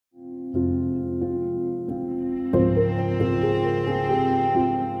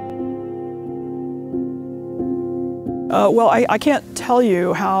Well, I can't tell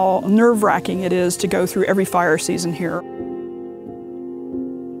you how nerve-wracking it is to go through every fire season here.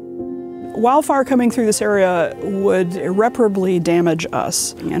 Wildfire coming through this area would irreparably damage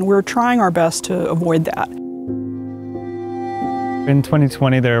us, and we're trying our best to avoid that. In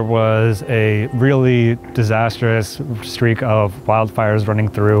 2020, there was a really disastrous streak of wildfires running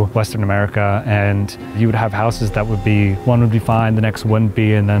through Western America, and you would have houses that would be, one would be fine, the next wouldn't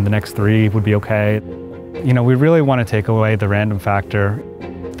be, and then the next three would be okay. You know, we really want to take away the random factor.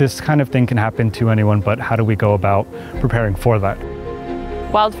 This kind of thing can happen to anyone, but how do we go about preparing for that?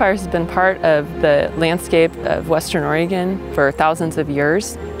 Wildfires have been part of the landscape of Western Oregon for thousands of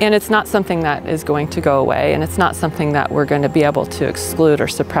years, and it's not something that is going to go away, and it's not something that we're going to be able to exclude or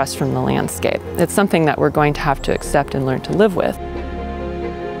suppress from the landscape. It's something that we're going to have to accept and learn to live with.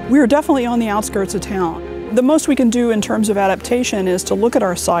 We're definitely on the outskirts of town. The most we can do in terms of adaptation is to look at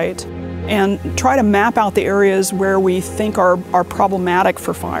our site and try to map out the areas where we think are problematic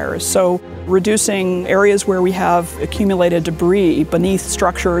for fires. So reducing areas where we have accumulated debris beneath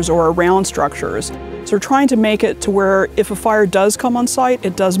structures or around structures. So we're trying to make it to where if a fire does come on site,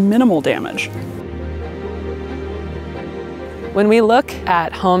 it does minimal damage. When we look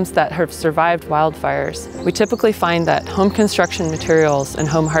at homes that have survived wildfires, we typically find that home construction materials and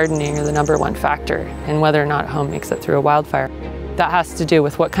home hardening are the #1 factor in whether or not a home makes it through a wildfire. That has to do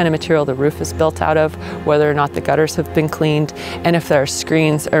with what kind of material the roof is built out of, whether or not the gutters have been cleaned, and if there are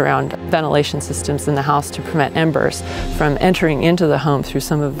screens around ventilation systems in the house to prevent embers from entering into the home through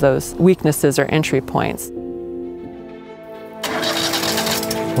some of those weaknesses or entry points.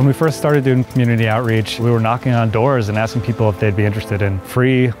 When we first started doing community outreach, we were knocking on doors and asking people if they'd be interested in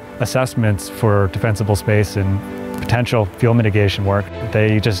free assessments for defensible space and potential fuel mitigation work.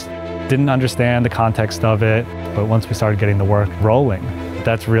 They just didn't understand the context of it, but once we started getting the work rolling,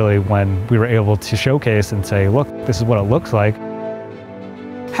 that's really when we were able to showcase and say, look, this is what it looks like.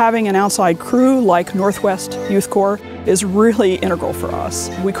 Having an outside crew like Northwest Youth Corps is really integral for us.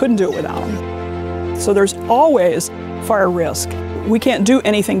 We couldn't do it without them. So there's always fire risk. We can't do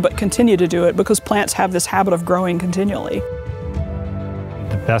anything but continue to do it because plants have this habit of growing continually.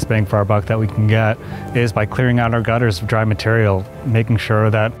 The best bang for our buck that we can get is by clearing out our gutters of dry material, making sure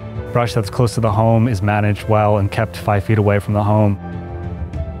that brush that's close to the home is managed well and kept 5 feet away from the home.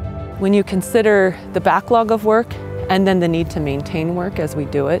 When you consider the backlog of work and then the need to maintain work as we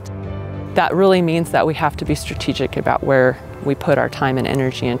do it, that really means that we have to be strategic about where we put our time and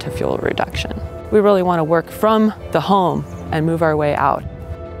energy into fuel reduction. We really want to work from the home and move our way out.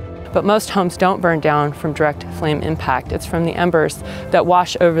 But most homes don't burn down from direct flame impact. It's from the embers that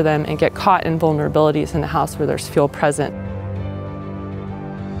wash over them and get caught in vulnerabilities in the house where there's fuel present.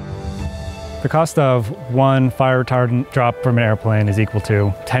 The cost of one fire retardant drop from an airplane is equal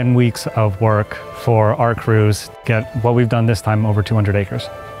to 10 weeks of work for our crews to get what we've done this time over 200 acres.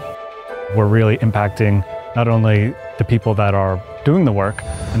 We're really impacting not only the people that are doing the work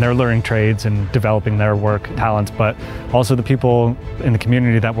and they're learning trades and developing their work talents, but also the people in the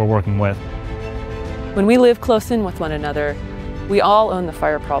community that we're working with. When we live close in with one another, we all own the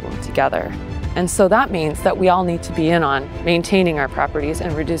fire problem together. And so that means that we all need to be in on maintaining our properties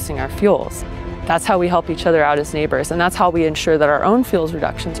and reducing our fuels. That's how we help each other out as neighbors, and that's how we ensure that our own fuels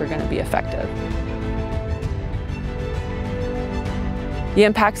reductions are going to be effective. The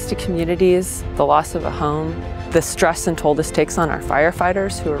impacts to communities, the loss of a home, the stress and toll this takes on our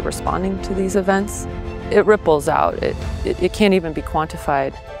firefighters who are responding to these events, it ripples out. It can't even be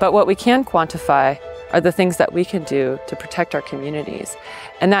quantified. But what we can quantify are the things that we can do to protect our communities.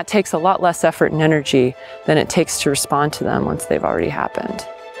 And that takes a lot less effort and energy than it takes to respond to them once they've already happened.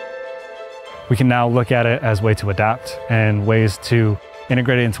 We can now look at it as a way to adapt and ways to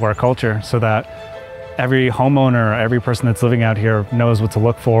integrate it into our culture so that every homeowner, every person that's living out here knows what to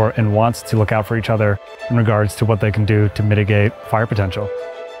look for and wants to look out for each other in regards to what they can do to mitigate fire potential.